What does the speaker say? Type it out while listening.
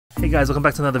Hey guys, welcome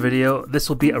back to another video. This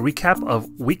will be a recap of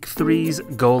week 3's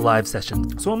Go Live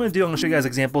session. So what I'm going to do, I'm going to show you guys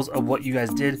examples of what you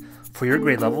guys did for your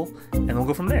grade level, and we'll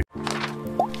go from there.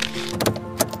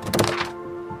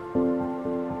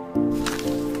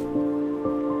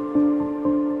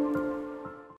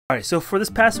 Alright, so for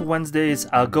this past Wednesday's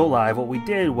Go Live, what we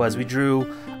did was we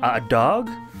drew a dog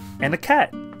and a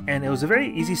cat. And it was a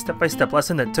very easy step-by-step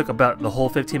lesson that took about the whole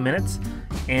 15 minutes.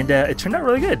 And it turned out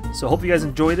really good. So hope you guys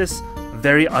enjoy this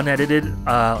very unedited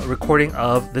recording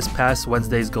of this past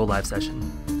Wednesday's Go Live session.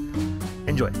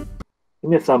 Enjoy. Give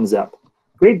me a thumbs up.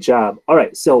 Great job. All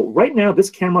right, so right now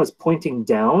this camera is pointing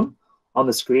down on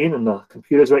the screen and the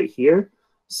computer's right here.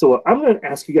 So what I'm going to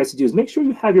ask you guys to do is make sure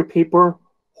you have your paper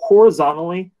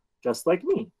horizontally, just like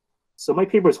me. So my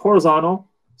paper is horizontal,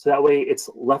 so that way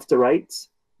it's left to right,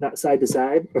 not side to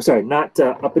side, or sorry, not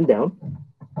up and down.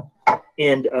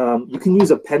 And you can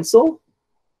use a pencil,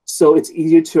 so it's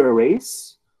easier to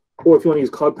erase. Or if you want to use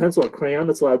colored pencil or crayon,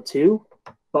 that's allowed too.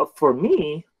 But for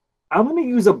me, I'm going to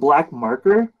use a black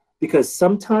marker because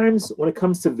sometimes when it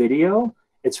comes to video,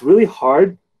 it's really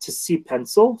hard to see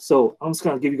pencil. So I'm just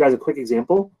going to give you guys a quick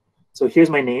example. So here's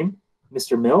my name,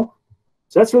 Mr.Mil.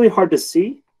 So that's really hard to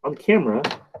see on camera.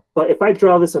 But if I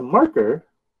draw this in marker,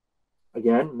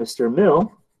 again,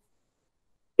 Mr.Mil,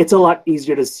 it's a lot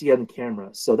easier to see on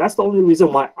camera. So that's the only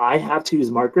reason why I have to use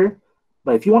marker.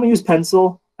 But if you want to use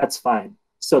pencil, that's fine.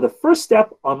 So the first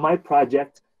step on my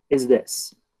project is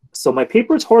this. So my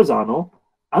paper is horizontal.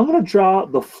 I'm going to draw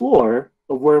the floor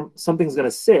of where something's going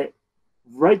to sit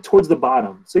right towards the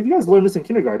bottom. So if you guys learned this in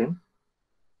kindergarten,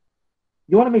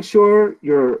 you want to make sure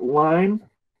your line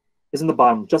is in the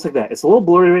bottom, just like that. It's a little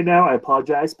blurry right now. I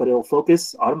apologize, but it will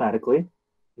focus automatically.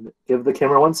 Give the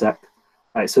camera 1 sec.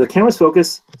 All right, so the camera's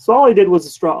focused. So all I did was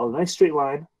just draw a nice straight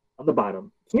line on the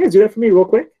bottom. Can you guys do that for me real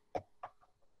quick?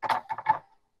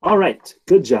 All right,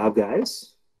 good job,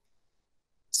 guys.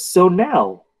 So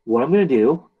now what I'm going to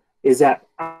do is that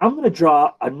I'm going to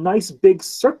draw a nice big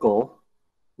circle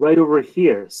right over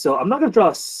here. So I'm not going to draw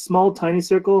a small, tiny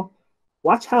circle.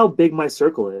 Watch how big my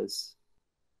circle is.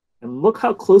 And look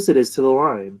how close it is to the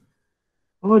line.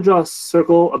 I'm going to draw a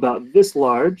circle about this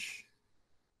large.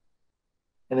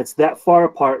 And it's that far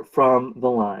apart from the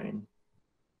line.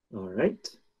 All right.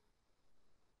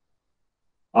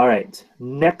 All right,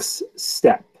 next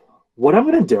step. What I'm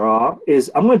going to draw is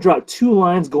I'm going to draw 2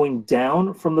 lines going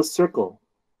down from the circle.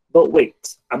 But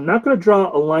wait, I'm not going to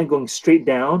draw a line going straight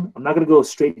down. I'm not going to go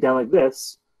straight down like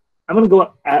this. I'm going to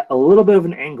go at a little bit of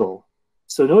an angle.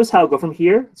 So notice how I go from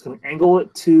here. It's going to angle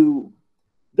it to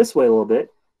this way a little bit.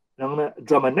 And I'm going to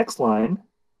draw my next line.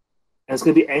 And it's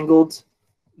going to be angled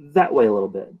that way a little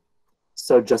bit.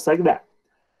 So just like that.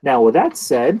 Now with that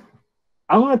said,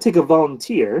 I'm going to take a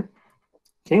volunteer.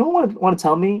 Can anyone want to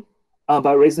tell me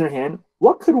by raising their hand,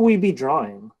 what could we be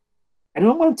drawing?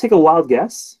 Anyone want to take a wild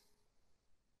guess?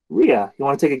 Ria, you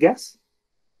want to take a guess?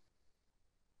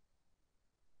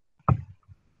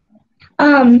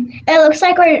 It looks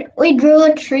like we drew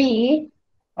a tree.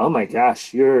 Oh my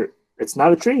gosh, it's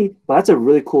not a tree, but that's a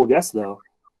really cool guess though.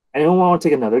 Anyone want to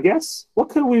take another guess? What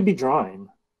could we be drawing?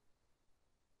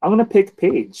 I'm going to pick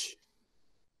Paige.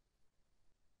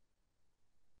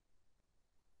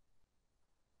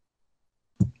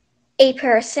 A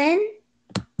person.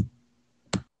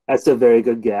 That's a very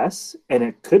good guess, and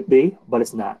it could be, but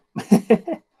it's not.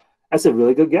 That's a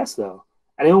really good guess, though.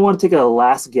 Anyone want to take a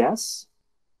last guess?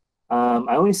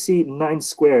 I only see 9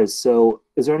 squares, so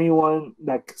is there anyone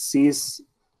that sees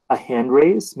a hand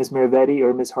raise? Miss Miravetti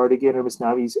or Miss Hardigan or Miss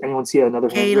Navi? Anyone see another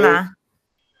hand raise? Kayla.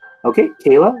 Okay,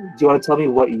 Kayla, do you want to tell me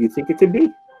what you think it could be?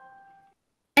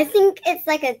 I think it's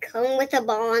like a cone with a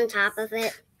ball on top of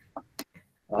it.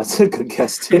 That's a good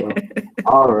guess, too.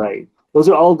 All right. Those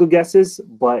are all good guesses,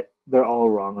 but they're all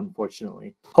wrong,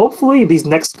 unfortunately. Hopefully, these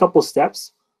next couple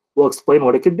steps will explain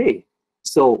what it could be.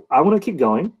 So I want to keep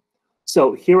going.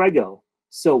 So here I go.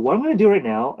 So what I'm going to do right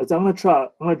now is I'm going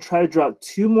to try to draw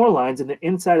 2 more lines in the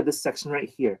inside of this section right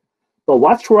here. But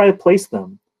watch where I place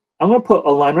them. I'm going to put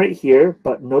a line right here,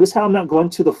 but notice how I'm not going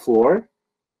to the floor.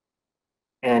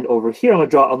 And over here, I'm going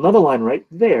to draw another line right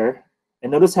there.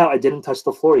 And notice how I didn't touch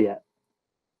the floor yet.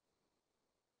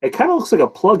 It kind of looks like a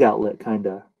plug outlet, kind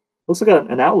of. Looks like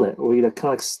an outlet where you kind of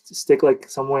like stick like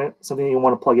somewhere, something you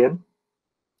want to plug in.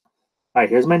 All right,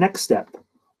 here's my next step.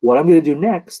 What I'm going to do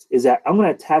next is that I'm going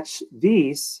to attach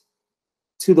these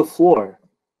to the floor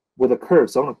with a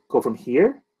curve. So I'm going to go from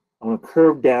here. I'm going to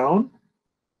curve down,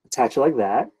 attach it like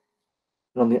that.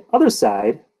 And on the other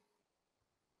side,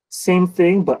 same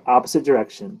thing, but opposite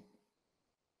direction.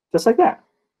 Just like that.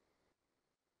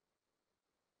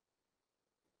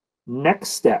 Next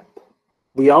step.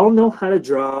 We all know how to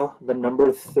draw the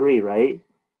number 3, right?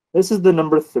 This is the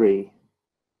number 3.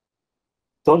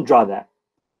 Don't draw that.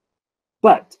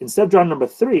 But instead of drawing number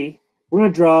 3, we're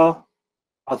going to draw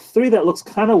a 3 that looks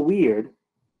kind of weird,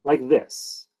 like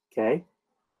this, okay?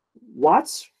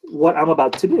 Watch what I'm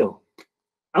about to do.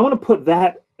 I want to put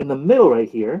that in the middle right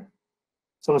here.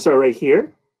 So I'm going to start right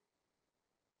here.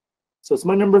 So it's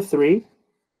my number 3,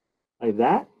 like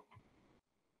that.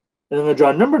 And I'm going to draw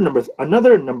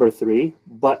another number 3,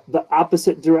 but the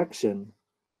opposite direction,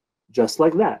 just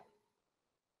like that.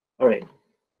 All right.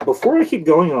 Before I keep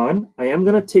going on, I am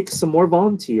going to take some more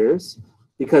volunteers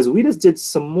because we just did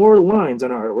some more lines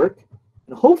on our artwork.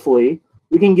 And hopefully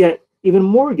we can get even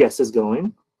more guesses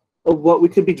going of what we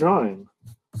could be drawing.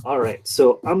 All right.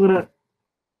 So I'm going to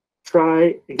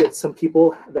try and get some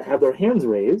people that have their hands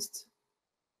raised.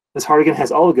 Ms. Hardigan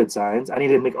has all the good signs. I need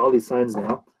to make all these signs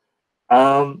now.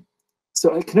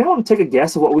 So can anyone take a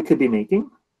guess of what we could be making?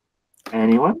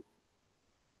 Anyone?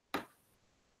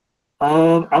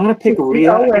 I'm gonna pick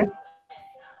Rhea.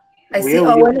 I see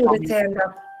Owen with his hand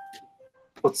up.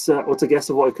 What's a guess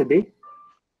of what it could be?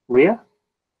 Rhea?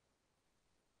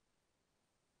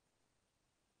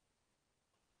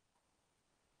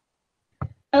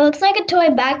 It looks like a toy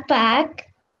backpack.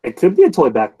 It could be a toy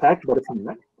backpack, but it's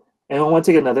not. Anyone want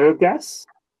to take another guess?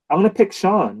 I'm gonna pick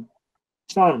Sean.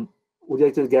 Sean, would you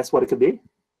like to guess what it could be?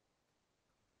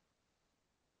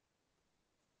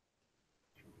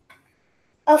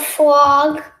 A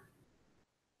frog.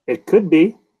 It could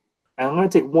be. And I'm gonna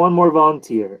take one more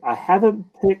volunteer. I haven't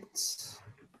picked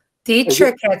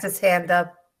Dietrich has his hand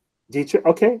up. Dietrich.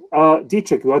 Okay.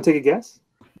 Dietrich, you want to take a guess?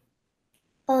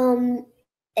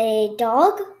 A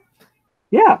dog.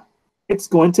 Yeah, it's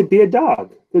going to be a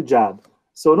dog. Good job.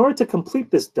 So in order to complete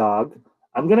this dog,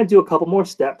 I'm going to do a couple more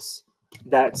steps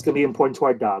that's going to be important to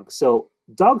our dog. So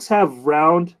dogs have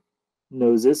round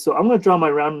noses. So I'm going to draw my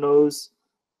round nose,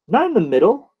 not in the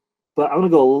middle, but I'm going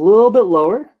to go a little bit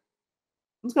lower.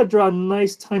 I'm just going to draw a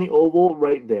nice tiny oval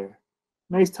right there.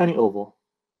 Nice tiny oval.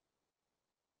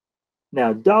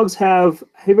 Now, dogs have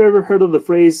you ever heard of the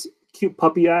phrase cute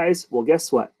puppy eyes? Well,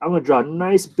 guess what? I'm going to draw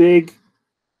nice big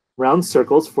round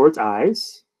circles for its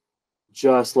eyes,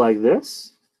 just like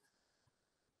this.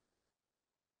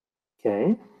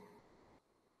 Okay.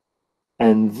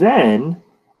 And then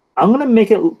I'm going to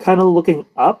make it kind of looking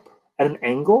up at an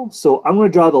angle. So I'm going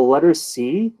to draw the letter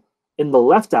C in the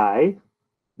left eye.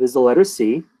 This is the letter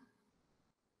C.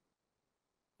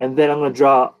 And then I'm going to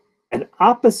draw an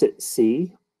opposite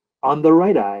C on the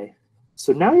right eye.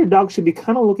 So now your dog should be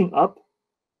kind of looking up,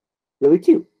 really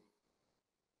cute.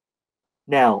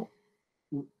 Now,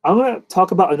 I'm going to talk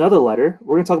about another letter.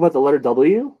 We're going to talk about the letter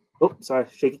W. Oh, sorry,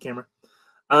 shaky camera.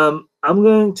 I'm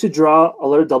going to draw a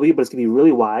letter W, but it's going to be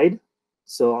really wide.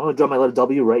 So I'm going to draw my letter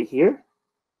W right here.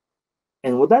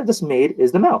 And what that just made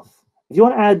is the mouth. If you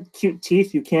want to add cute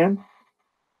teeth, you can.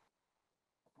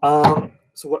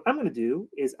 So what I'm going to do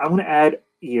is I'm going to add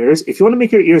ears. If you want to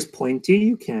make your ears pointy,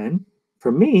 you can.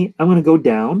 For me, I'm going to go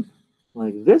down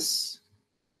like this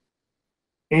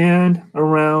and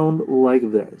around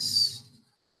like this.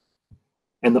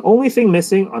 And the only thing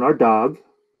missing on our dog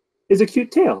is a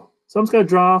cute tail. So I'm just going to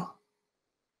draw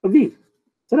a V.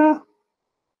 Ta-da!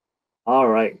 All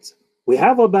right. We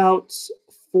have about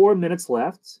 4 minutes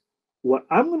left. What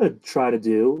I'm going to try to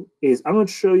do is I'm going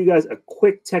to show you guys a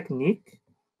quick technique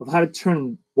of how to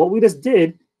turn what we just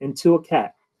did into a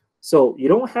cat. So you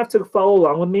don't have to follow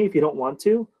along with me if you don't want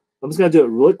to. I'm just going to do it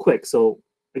really quick. So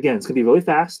again, it's going to be really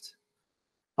fast.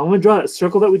 I'm going to draw a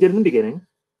circle that we did in the beginning.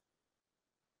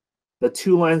 The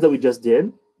 2 lines that we just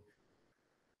did.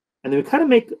 And then we kind of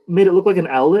made it look like an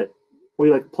outlet where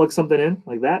you like plug something in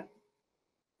like that.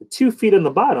 The 2 feet on the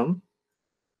bottom.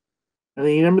 And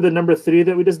then you remember the number 3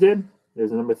 that we just did? There's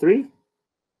the number 3.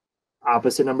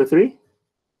 Opposite number 3.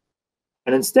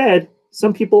 And instead,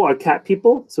 some people are cat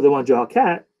people, so they want to draw a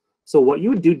cat. So what you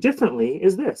would do differently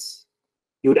is this.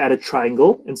 You would add a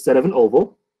triangle instead of an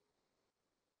oval.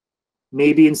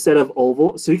 Maybe instead of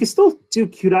oval. So you can still do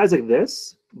cute eyes like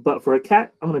this. But for a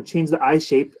cat, I'm going to change the eye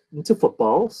shape into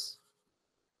footballs.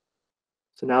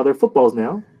 So now they're footballs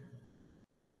now.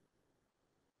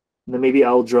 And then maybe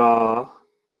I'll draw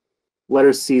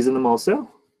letter C's in them also.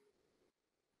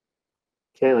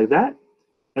 Okay, like that.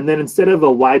 And then instead of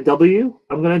a wide W,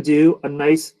 I'm going to do a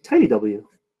nice tidy W.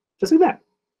 Just like that.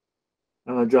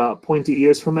 I'm going to draw pointy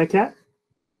ears for my cat.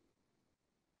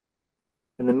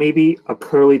 And then maybe a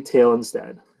curly tail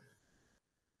instead.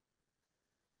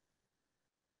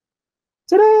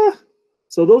 Ta-da!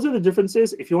 So those are the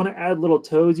differences. If you want to add little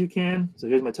toes, you can. So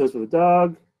here's my toes for the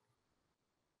dog.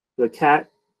 The cat,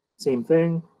 same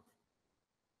thing.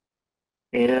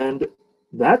 And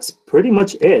that's pretty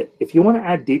much it. If you want to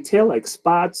add detail like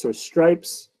spots or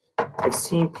stripes, I've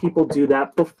seen people do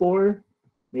that before.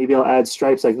 Maybe I'll add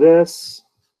stripes like this.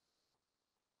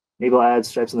 Maybe I'll add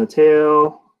stripes on the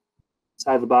tail,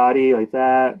 side of the body like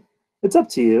that. It's up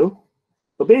to you.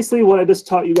 But basically what I just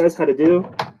taught you guys how to do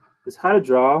is how to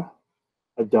draw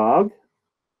a dog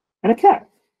and a cat.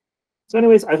 So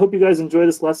anyways, I hope you guys enjoy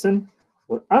this lesson.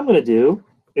 What I'm going to do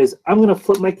is I'm going to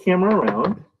flip my camera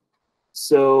around.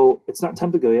 So it's not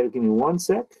time to go yet. Give me 1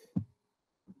 sec.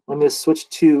 Let me just switch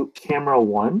to camera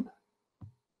 1.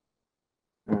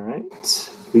 All right,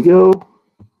 here we go.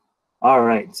 All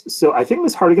right, so I think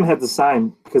Miss Hardigan has the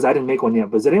sign because I didn't make one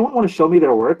yet. But does anyone want to show me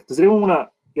their work? Does anyone want to?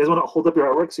 You guys want to hold up your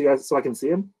artwork so I can see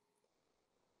them?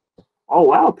 Oh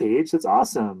wow, Paige, that's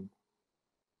awesome.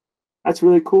 That's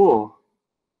really cool.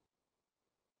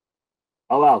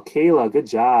 Oh wow, Kayla, good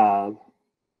job.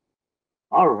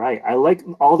 All right, I like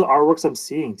all the artworks I'm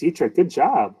seeing. Dietrich, good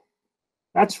job.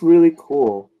 That's really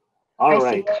cool. All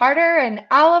right. I see Carter and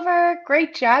Oliver.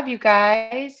 Great job, you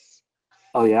guys.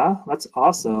 Oh yeah, that's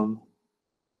awesome.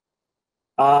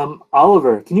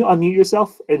 Oliver, can you unmute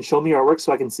yourself and show me your artwork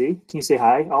so I can see? Can you say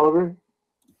hi, Oliver?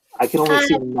 I can only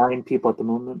see 9 people at the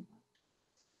moment.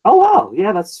 Oh wow,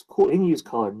 yeah, that's cool. And you use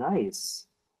color, nice.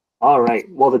 All right,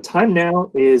 well the time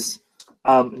now is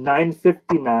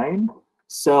 9:59.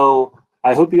 So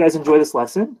I hope you guys enjoy this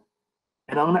lesson,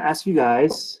 and I'm gonna ask you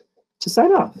guys to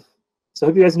sign off. So I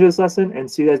hope you guys enjoy this lesson,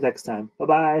 and see you guys next time.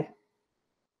 Bye-bye.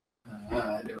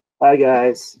 Bye,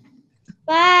 guys.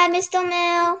 Bye, Mr.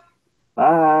 Mill.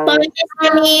 Bye. Bye,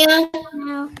 Mr.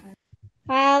 Mill.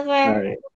 Bye, Oliver. All right.